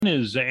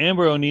Is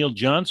Amber O'Neill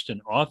Johnston,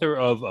 author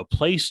of A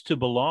Place to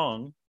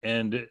Belong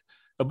and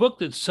a book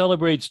that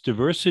celebrates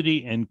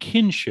diversity and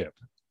kinship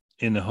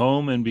in the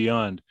home and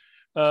beyond.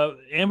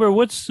 Amber,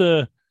 what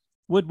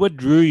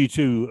drew you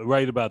to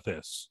write about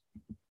this?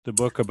 The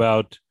book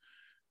about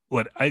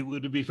what I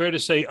would it be fair to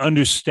say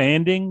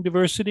understanding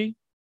diversity?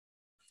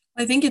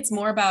 I think it's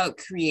more about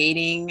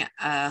creating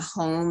a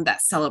home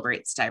that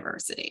celebrates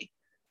diversity.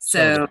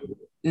 So,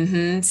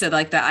 Celebrate. so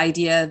like the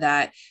idea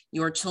that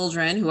your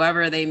children,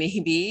 whoever they may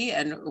be,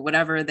 and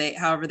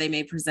however they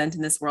may present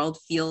in this world,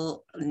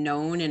 feel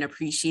known and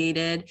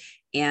appreciated,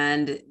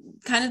 and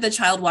kind of the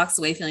child walks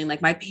away feeling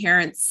like my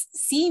parents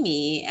see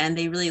me and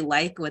they really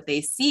like what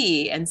they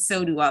see, and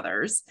so do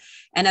others.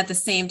 And at the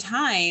same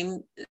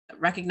time,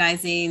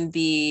 recognizing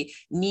the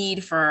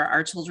need for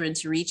our children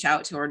to reach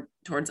out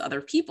towards other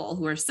people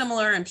who are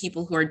similar and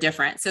people who are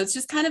different. So it's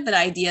just kind of that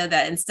idea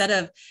that instead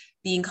of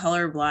being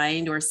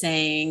colorblind or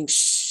saying,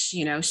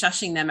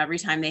 shushing them every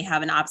time they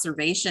have an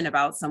observation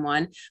about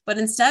someone, but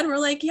instead we're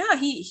like, yeah,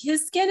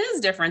 his skin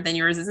is different than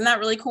yours. Isn't that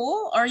really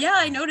cool? Or yeah,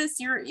 I noticed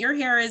your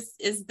hair is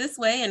this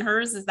way and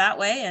hers is that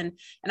way. And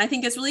I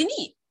think it's really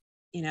neat,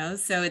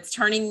 so it's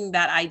turning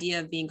that idea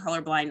of being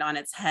colorblind on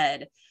its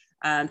head,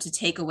 to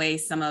take away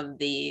some of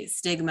the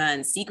stigma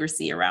and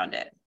secrecy around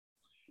it.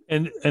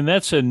 And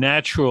that's a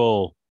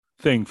natural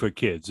thing for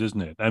kids,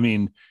 isn't it? I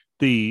mean,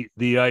 the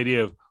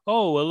idea of,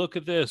 oh, well, look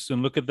at this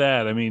and look at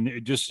that. I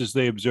mean, just as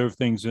they observe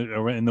things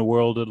in the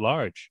world at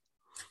large.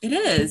 It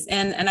is.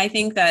 And I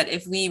think that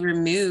if we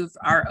remove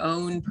our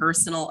own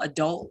personal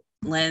adult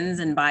lens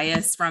and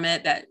bias from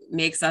it that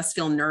makes us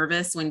feel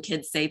nervous when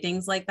kids say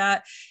things like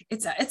that,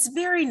 it's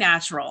very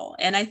natural.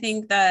 And I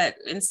think that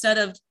instead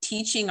of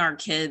teaching our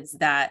kids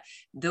that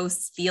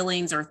those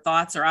feelings or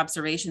thoughts or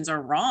observations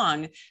are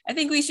wrong, I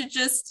think we should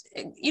just,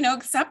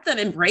 accept them,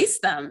 embrace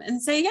them,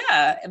 and say,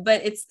 yeah,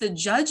 but it's the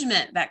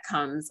judgment that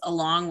comes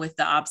along with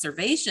the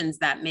observations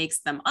that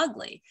makes them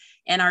ugly.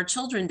 And our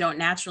children don't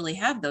naturally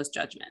have those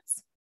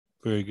judgments.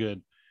 Very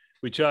good.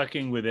 We're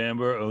talking with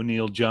Amber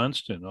O'Neill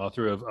Johnston,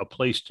 author of A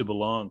Place to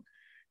Belong.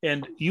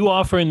 And you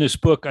offer in this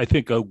book, I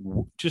think,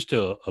 just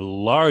a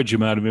large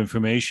amount of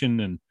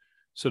information and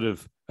sort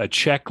of a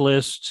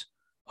checklist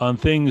on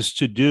things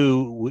to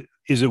do.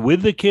 Is it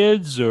with the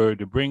kids or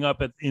to bring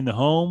up in the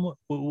home?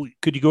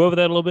 Could you go over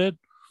that a little bit?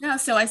 Yeah,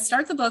 so I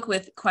start the book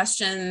with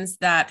questions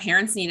that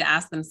parents need to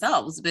ask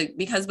themselves,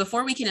 because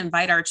before we can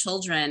invite our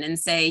children and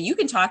say, you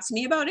can talk to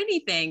me about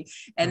anything,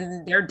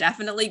 and they're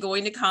definitely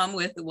going to come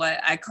with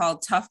what I call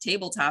tough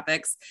table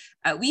topics,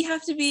 we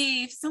have to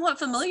be somewhat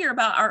familiar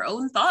about our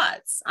own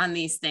thoughts on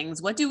these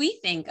things. What do we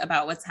think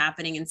about what's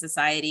happening in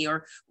society?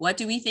 Or what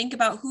do we think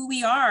about who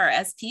we are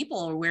as people,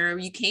 or where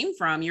you came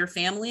from, your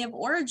family of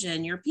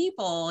origin, your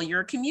people,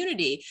 your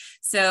community?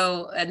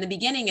 So in the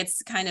beginning,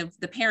 it's kind of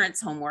the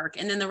parents' homework.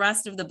 And then the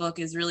rest of the book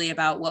is really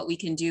about what we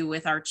can do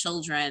with our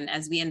children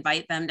as we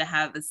invite them to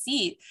have a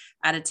seat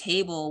at a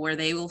table where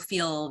they will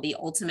feel the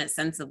ultimate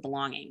sense of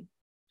belonging.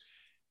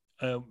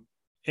 Uh,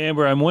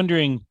 Amber, I'm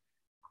wondering,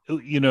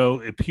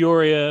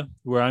 Peoria,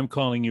 where I'm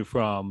calling you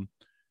from,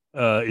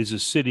 is a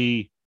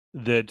city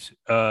that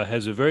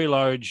has a very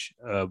large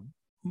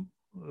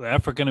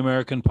African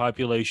American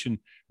population,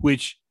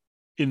 which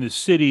in the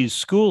city's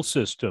school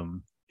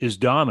system is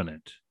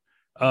dominant.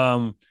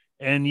 And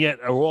yet,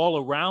 all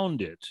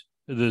around it,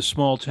 the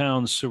small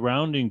towns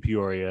surrounding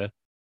Peoria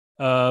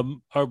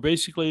are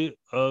basically,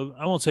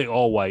 I won't say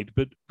all white,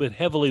 but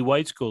heavily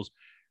white schools.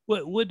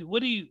 What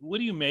do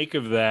you make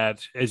of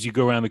that as you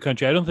go around the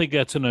country? I don't think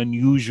that's an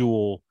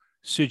unusual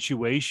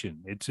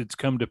situation. It's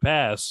come to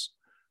pass.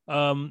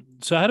 So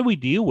how do we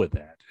deal with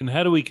that, and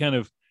how do we kind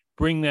of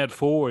bring that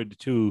forward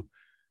to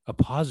a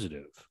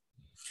positive?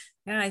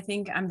 Yeah, I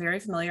think I'm very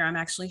familiar. I'm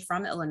actually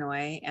from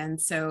Illinois. And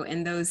so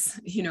in those,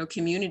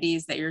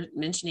 communities that you're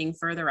mentioning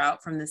further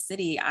out from the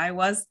city, I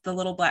was the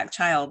little Black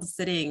child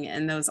sitting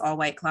in those all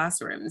white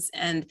classrooms.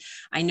 And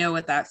I know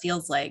what that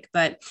feels like.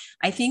 But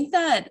I think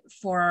that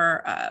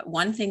for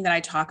one thing that I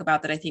talk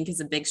about that I think is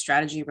a big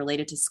strategy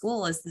related to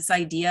school is this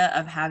idea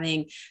of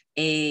having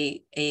a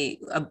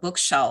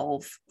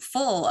bookshelf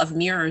full of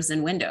mirrors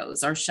and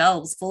windows, or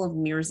shelves full of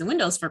mirrors and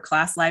windows for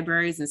class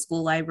libraries and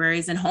school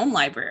libraries and home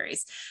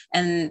libraries.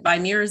 And by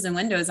mirrors and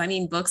windows, I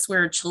mean books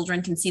where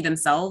children can see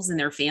themselves and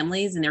their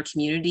families and their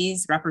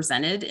communities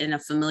represented in a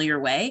familiar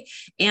way,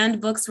 and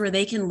books where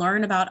they can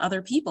learn about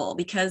other people.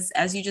 Because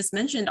as you just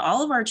mentioned,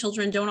 all of our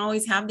children don't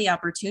always have the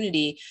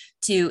opportunity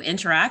to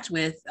interact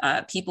with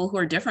people who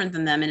are different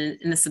than them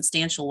in a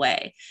substantial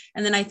way.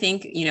 And then I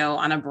think,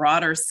 on a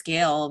broader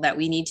scale, that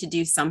we need to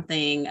do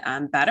something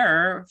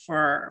better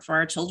for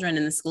our children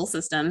in the school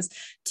systems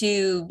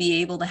to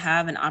be able to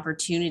have an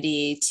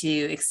opportunity to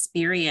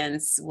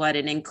experience what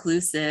an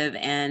inclusive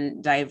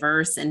and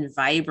diverse and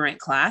vibrant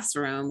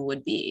classroom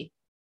would be.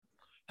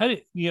 How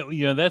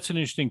do that's an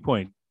interesting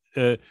point.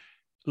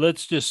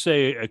 Let's just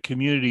say a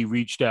community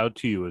reached out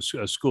to you,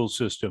 a school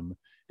system,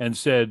 and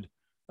said,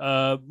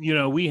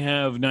 we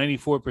have 94%,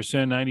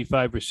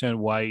 95%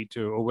 white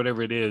or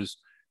whatever it is,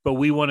 but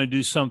we want to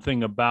do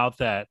something about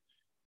that.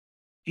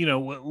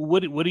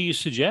 what do you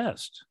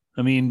suggest?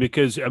 I mean,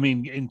 because I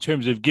mean, in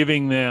terms of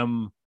giving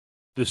them,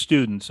 the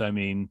students, I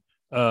mean,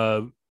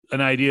 uh,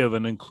 an idea of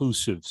an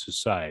inclusive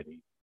society.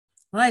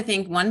 Well, I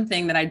think one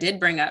thing that I did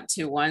bring up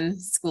to one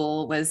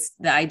school was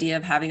the idea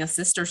of having a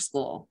sister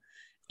school.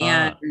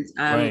 And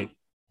Ah, um, right.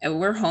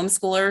 we're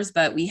homeschoolers,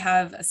 but we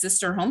have a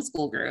sister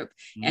homeschool group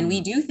and we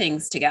Mm. do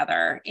things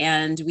together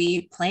and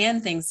we plan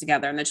things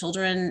together and the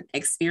children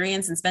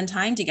experience and spend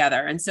time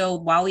together. And so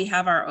while we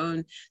have our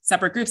own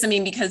separate groups, I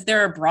mean, because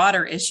there are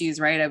broader issues,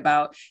 right,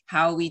 about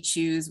how we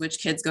choose which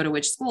kids go to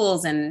which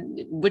schools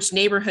and which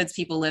neighborhoods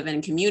people live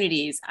in,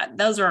 communities,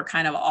 those are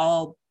kind of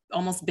all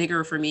almost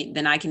bigger for me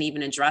than I can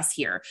even address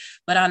here.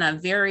 But on a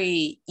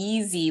very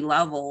easy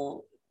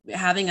level,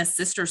 having a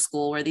sister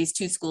school where these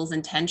two schools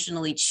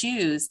intentionally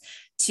choose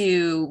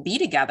to be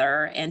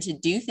together and to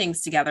do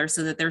things together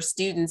so that their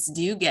students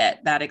do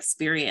get that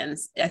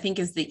experience, I think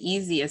is the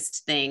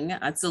easiest thing.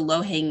 It's a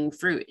low hanging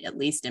fruit, at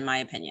least in my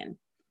opinion.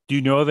 Do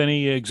you know of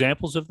any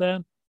examples of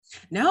that?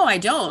 No, I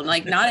don't,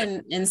 like not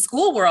in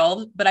school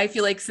world, but I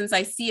feel like since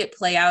I see it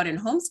play out in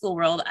homeschool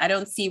world, I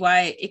don't see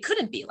why it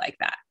couldn't be like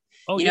that.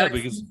 Oh You know, yeah,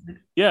 because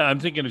yeah, I'm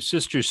thinking of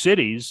sister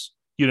cities,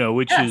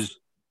 which yes, is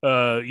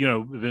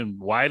been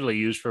widely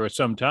used for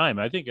some time.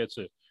 I think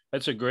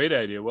that's a great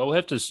idea. Well, we'll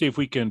have to see if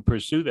we can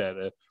pursue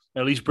that,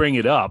 at least bring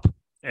it up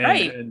and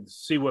right. and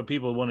see what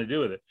people want to do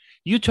with it.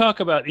 You talk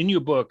about in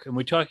your book, and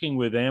we're talking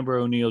with Amber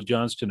O'Neill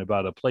Johnston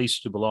about A Place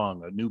to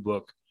Belong, a new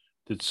book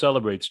that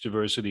celebrates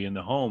diversity in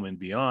the home and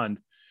beyond.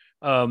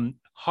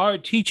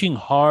 Hard teaching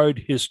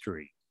hard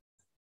history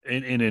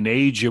in an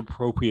age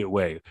appropriate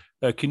way.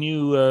 Can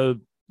you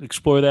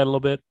explore that a little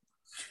bit?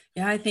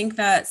 Yeah, I think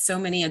that so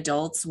many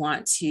adults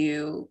want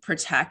to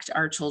protect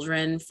our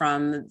children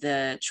from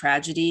the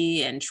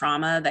tragedy and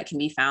trauma that can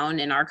be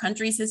found in our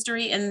country's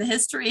history and the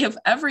history of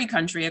every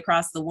country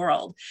across the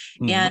world.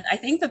 Mhm. And I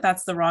think that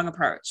that's the wrong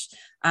approach.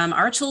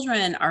 Our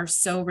children are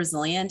so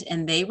resilient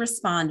and they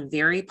respond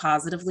very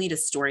positively to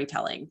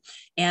storytelling.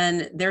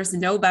 And there's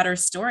no better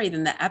story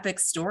than the epic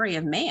story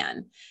of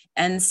man.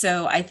 And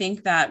so I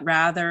think that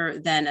rather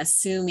than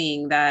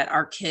assuming that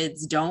our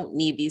kids don't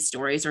need these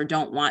stories or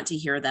don't want to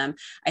hear them,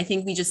 I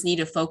think we just need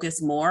to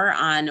focus more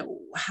on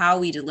how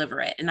we deliver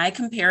it. And I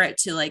compare it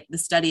to like the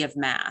study of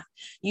math.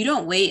 You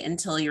don't wait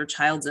until your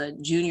child's a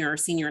junior or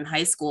senior in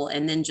high school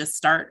and then just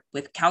start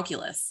with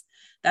calculus.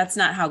 That's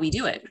not how we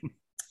do it.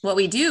 What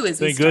we do is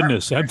we Thank start.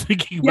 goodness. I'm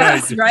thinking about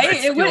Yes, right. my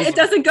It skills.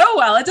 doesn't go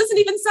well. It doesn't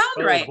even sound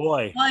Oh right.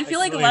 boy, Well, I I feel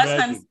can like a only lot of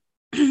times imagine.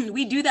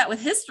 we do that with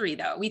history,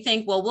 though. We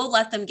think, well, we'll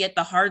let them get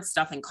the hard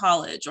stuff in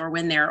college or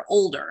when they're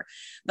older.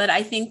 But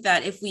I think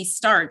that if we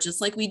start just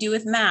like we do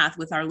with math,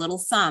 with our little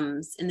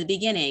sums in the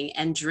beginning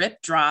and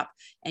drip drop,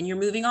 and you're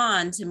moving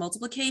on to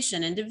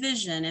multiplication and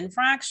division and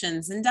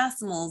fractions and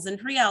decimals and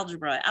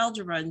pre-algebra,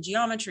 algebra and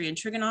geometry and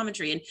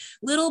trigonometry. And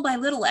little by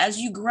little, as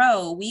you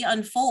grow, we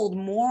unfold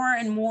more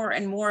and more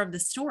and more of the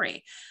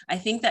story. I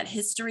think that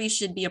history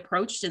should be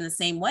approached in the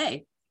same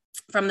way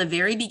from the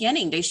very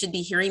beginning. They should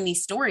be hearing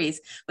these stories,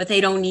 but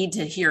they don't need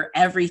to hear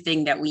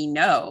everything that we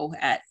know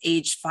at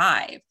age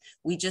 5.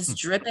 We just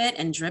drip it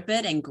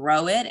and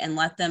grow it and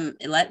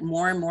let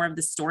more and more of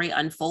the story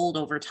unfold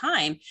over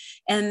time.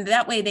 And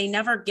that way they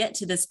never get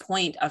to this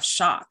point of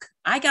shock.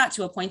 I got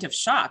to a point of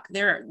shock.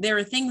 There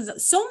are things,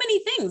 so many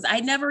things I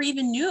never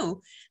even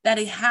knew that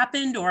it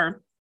happened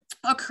or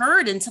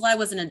occurred until I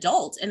was an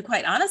adult. And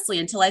quite honestly,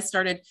 until I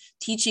started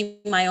teaching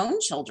my own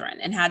children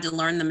and had to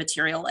learn the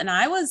material. And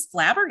I was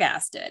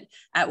flabbergasted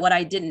at what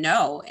I didn't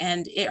know.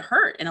 And it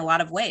hurt in a lot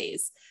of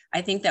ways.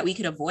 I think that we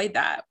could avoid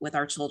that with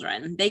our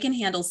children. They can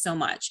handle so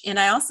much. And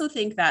I also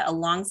think that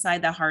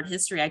alongside the hard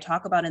history I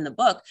talk about in the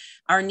book,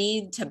 our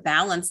need to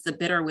balance the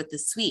bitter with the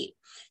sweet.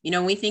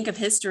 When we think of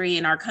history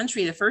in our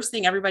country, the first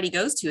thing everybody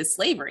goes to is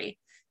slavery.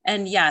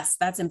 And yes,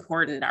 that's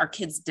important. Our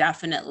kids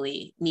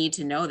definitely need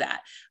to know that.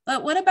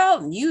 But what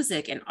about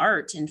music and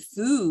art and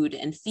food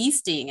and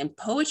feasting and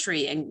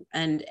poetry and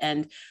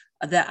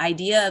the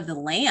idea of the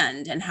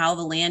land and how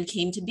the land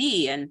came to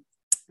be and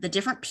the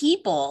different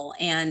people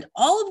and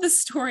all of the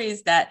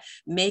stories that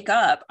make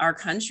up our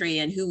country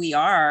and who we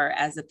are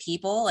as a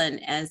people and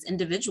as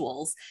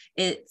individuals?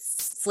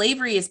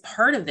 Slavery is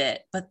part of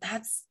it, but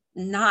that's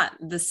not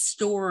the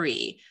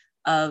story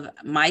of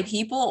my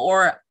people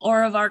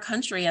or of our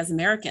country as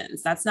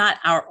Americans. That's not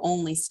our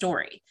only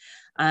story.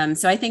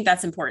 So I think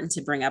that's important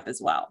to bring up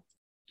as well.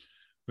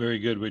 Very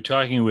good. We're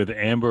talking with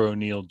Amber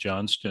O'Neill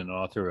Johnston,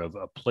 author of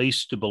A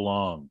Place to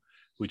Belong,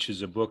 which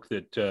is a book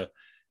that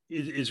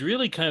is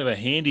really kind of a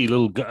handy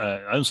little,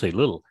 I don't say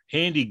little,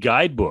 handy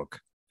guidebook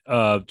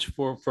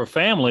for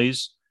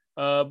families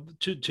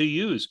to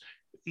use.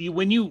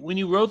 When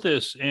you wrote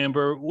this,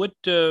 Amber, what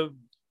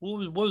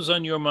was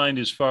on your mind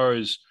as far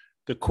as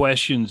the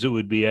questions that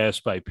would be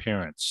asked by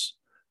parents?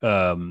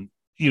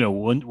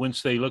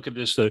 Once they look at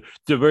this, the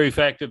very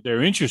fact that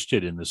they're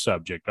interested in the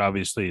subject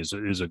obviously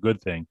is a good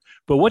thing.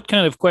 But what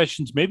kind of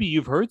questions? Maybe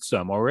you've heard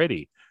some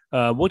already.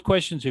 What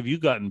questions have you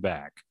gotten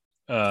back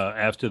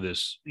after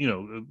this?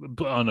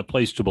 On A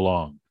Place to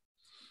Belong.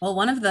 Well,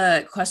 one of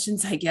the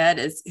questions I get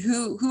is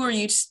who are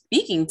you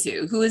speaking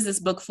to? Who is this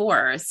book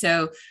for?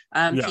 So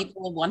Yeah.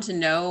 people want to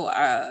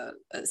know,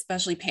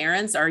 especially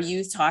parents, are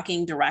you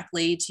talking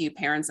directly to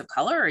parents of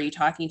color? Are you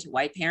talking to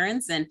white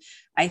parents? And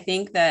I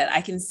think that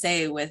I can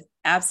say with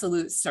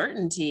absolute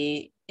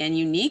certainty and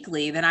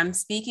uniquely that I'm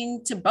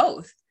speaking to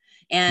both.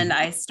 And Mhm.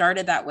 I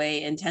started that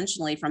way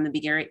intentionally from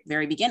the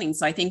very beginning.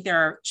 So I think there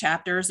are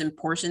chapters and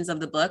portions of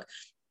the book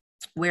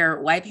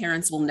where white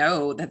parents will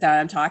know that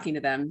I'm talking to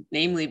them,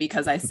 namely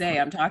because I say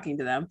I'm talking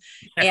to them.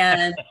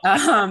 And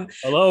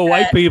Hello,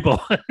 white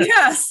people.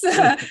 yes.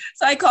 So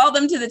I call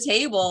them to the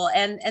table.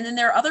 And then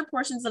there are other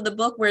portions of the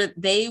book where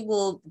they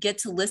will get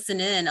to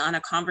listen in on a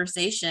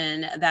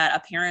conversation that a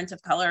parent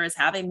of color is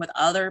having with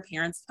other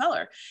parents of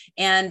color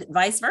and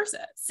vice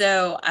versa.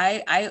 So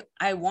I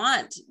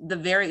want the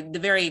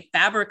very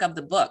fabric of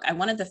the book. I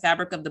wanted the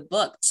fabric of the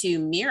book to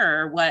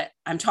mirror what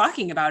I'm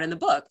talking about in the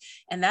book.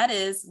 And that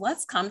is,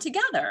 let's come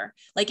together.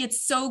 Like,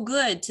 it's so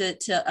good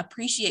to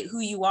appreciate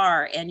who you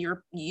are and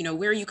your,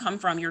 where you come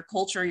from, your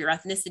culture, your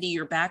ethnicity,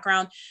 your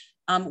background,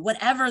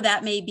 whatever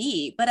that may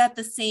be. But at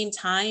the same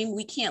time,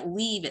 we can't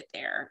leave it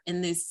there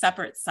in these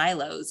separate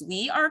silos.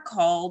 We are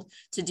called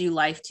to do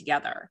life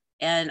together.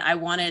 And I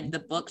wanted the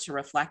book to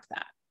reflect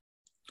that.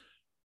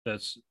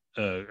 That's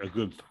a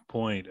good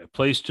point. A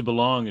Place to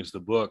Belong is the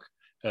book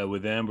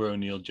with Amber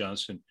O'Neill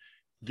Johnston.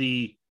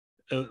 The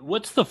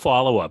What's the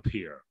follow up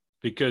here?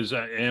 Because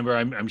Amber,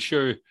 I'm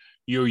sure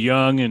you're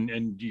young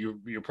and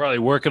you're probably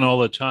working all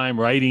the time,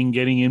 writing,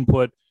 getting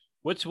input.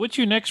 What's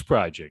your next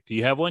project? Do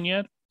you have one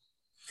yet?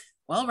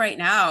 Well, right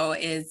now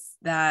is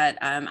that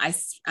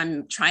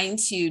I'm trying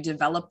to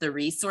develop the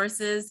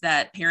resources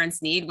that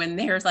parents need when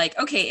they're like,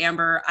 okay,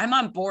 Amber, I'm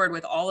on board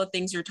with all the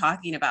things you're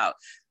talking about,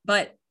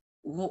 but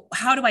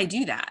how do I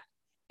do that?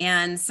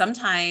 And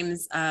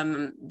sometimes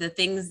the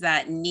things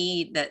that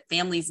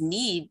families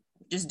need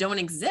just don't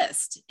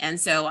exist. And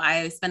so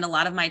I spend a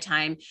lot of my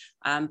time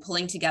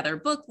pulling together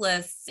book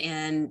lists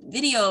and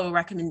video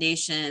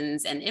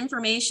recommendations and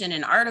information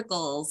and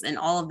articles and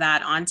all of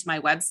that onto my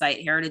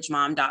website,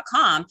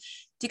 heritagemom.com,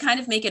 to kind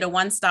of make it a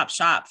one-stop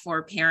shop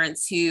for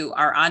parents who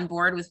are on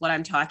board with what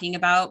I'm talking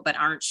about, but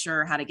aren't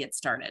sure how to get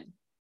started.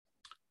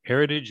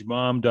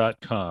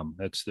 heritagemom.com.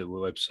 That's the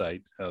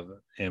website of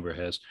Amber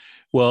has.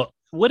 Well,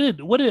 what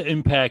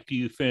impact do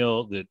you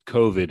feel that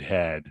COVID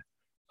had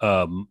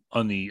on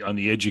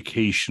the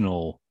education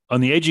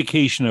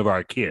of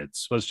our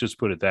kids? Let's just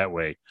put it that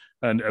way,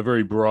 on a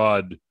very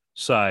broad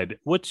side.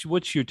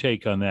 What's your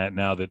take on that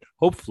now that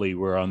hopefully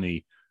we're on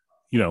the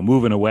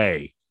moving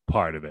away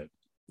part of it?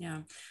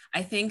 Yeah,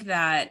 I think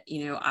that,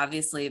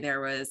 obviously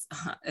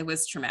it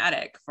was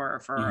traumatic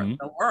for Mm-hmm.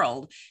 the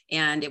world.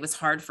 And it was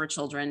hard for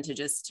children to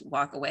just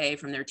walk away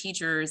from their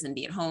teachers and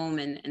be at home,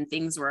 and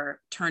things were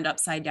turned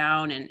upside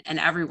down, and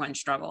everyone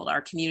struggled.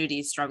 Our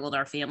communities struggled,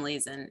 our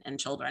families and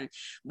children.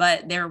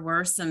 But there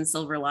were some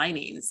silver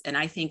linings. And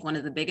I think one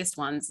of the biggest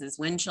ones is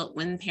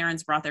when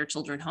parents brought their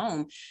children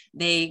home,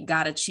 they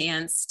got a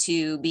chance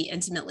to be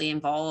intimately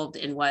involved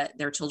in what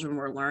their children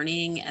were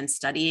learning and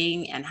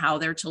studying and how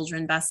their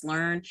children best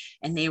learn.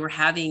 And they were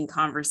having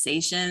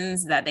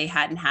conversations that they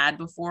hadn't had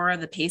before.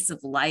 The pace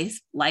of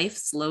life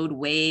slowed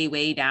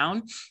way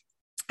down.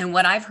 And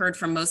what I've heard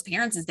from most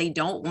parents is they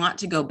don't want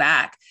to go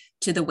back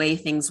to the way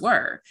things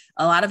were.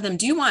 A lot of them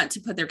do want to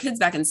put their kids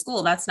back in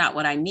school. That's not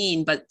what I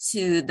mean, but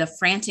to the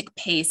frantic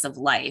pace of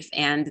life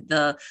and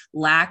the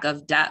lack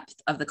of depth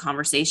of the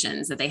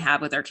conversations that they have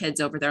with their kids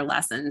over their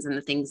lessons and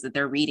the things that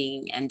they're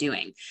reading and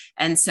doing.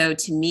 And so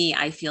to me,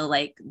 I feel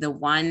like the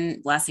one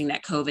blessing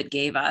that COVID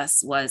gave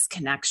us was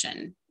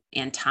connection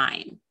and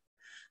time.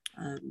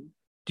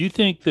 Do you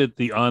think that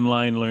the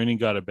online learning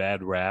got a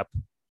bad rap?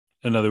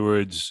 In other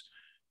words,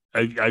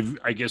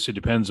 I guess it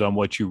depends on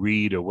what you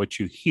read or what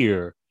you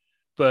hear,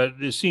 but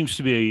there seems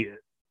to be,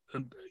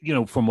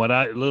 from what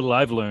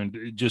I've learned,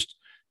 just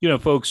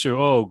folks are,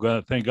 oh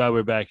God, thank God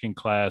we're back in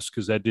class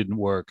because that didn't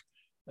work.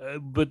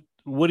 But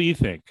what do you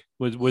think?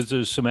 Was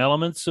there some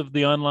elements of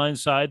the online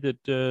side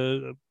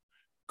that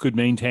could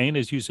maintain,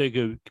 as you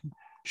say,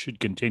 should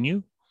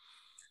continue?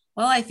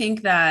 Well, I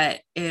think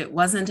that it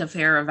wasn't a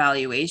fair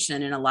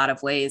evaluation in a lot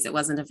of ways. It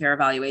wasn't a fair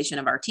evaluation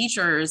of our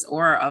teachers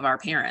or of our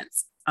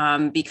parents,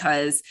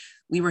 because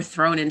we were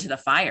thrown into the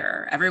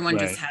fire. Everyone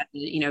just Right.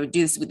 had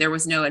to, there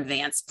was no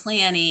advanced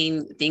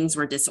planning. Things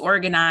were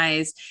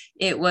disorganized.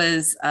 It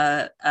was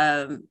a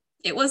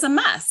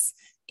mess.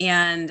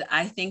 And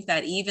I think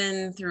that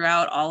even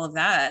throughout all of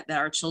that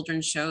our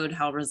children showed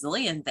how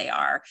resilient they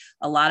are.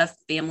 A lot of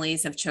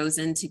families have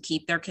chosen to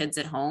keep their kids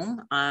at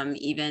home,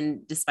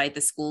 even despite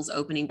the schools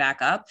opening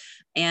back up.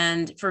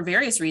 And for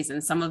various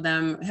reasons, some of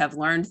them have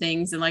learned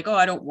things and like, oh,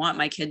 I don't want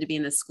my kid to be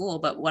in the school.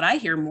 But what I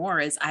hear more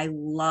is I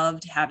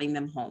loved having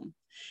them home.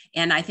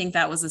 And I think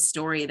that was a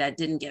story that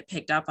didn't get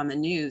picked up on the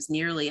news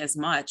nearly as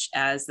much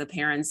as the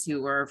parents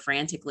who were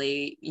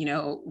frantically,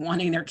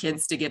 wanting their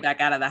kids to get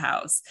back out of the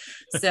house.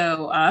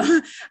 So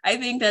I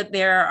think that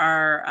there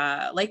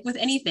are, like with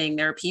anything,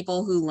 there are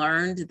people who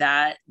learned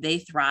that they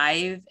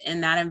thrive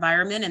in that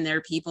environment. And there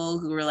are people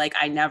who were like,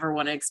 I never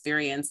want to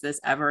experience this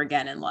ever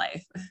again in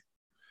life.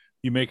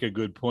 You make a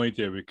good point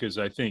there, because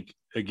I think,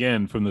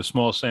 again, from the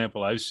small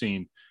sample I've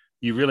seen,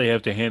 you really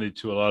have to hand it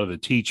to a lot of the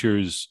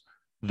teachers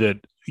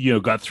that,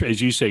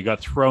 as you say, got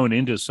thrown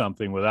into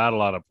something without a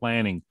lot of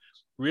planning,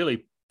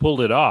 really pulled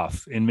it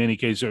off in many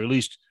cases, or at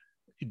least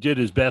did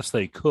as best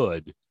they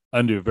could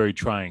under very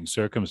trying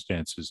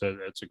circumstances.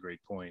 That's a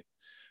great point.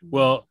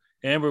 Well,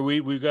 Amber,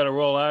 we've got to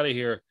roll out of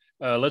here.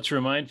 Let's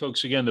remind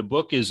folks again, the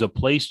book is A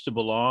Place to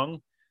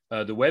Belong.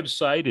 The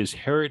website is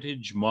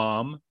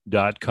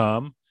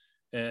heritagemom.com.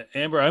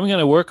 Amber, I'm going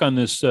to work on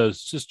this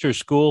sister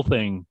school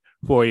thing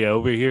for you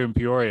over here in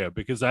Peoria,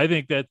 because I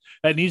think that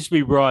needs to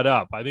be brought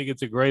up. I think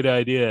it's a great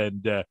idea,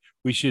 and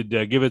we should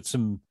give it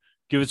some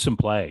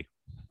play.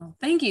 Well,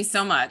 thank you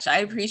so much. I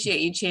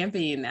appreciate you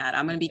championing that.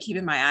 I'm going to be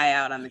keeping my eye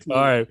out on the community.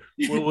 All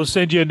right, we'll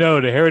send you a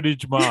note to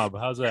Heritage Mom.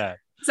 How's that?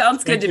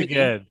 Sounds good Thanks to me.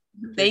 again.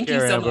 Thank you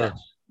so much.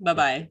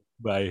 Bye-bye.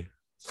 Bye.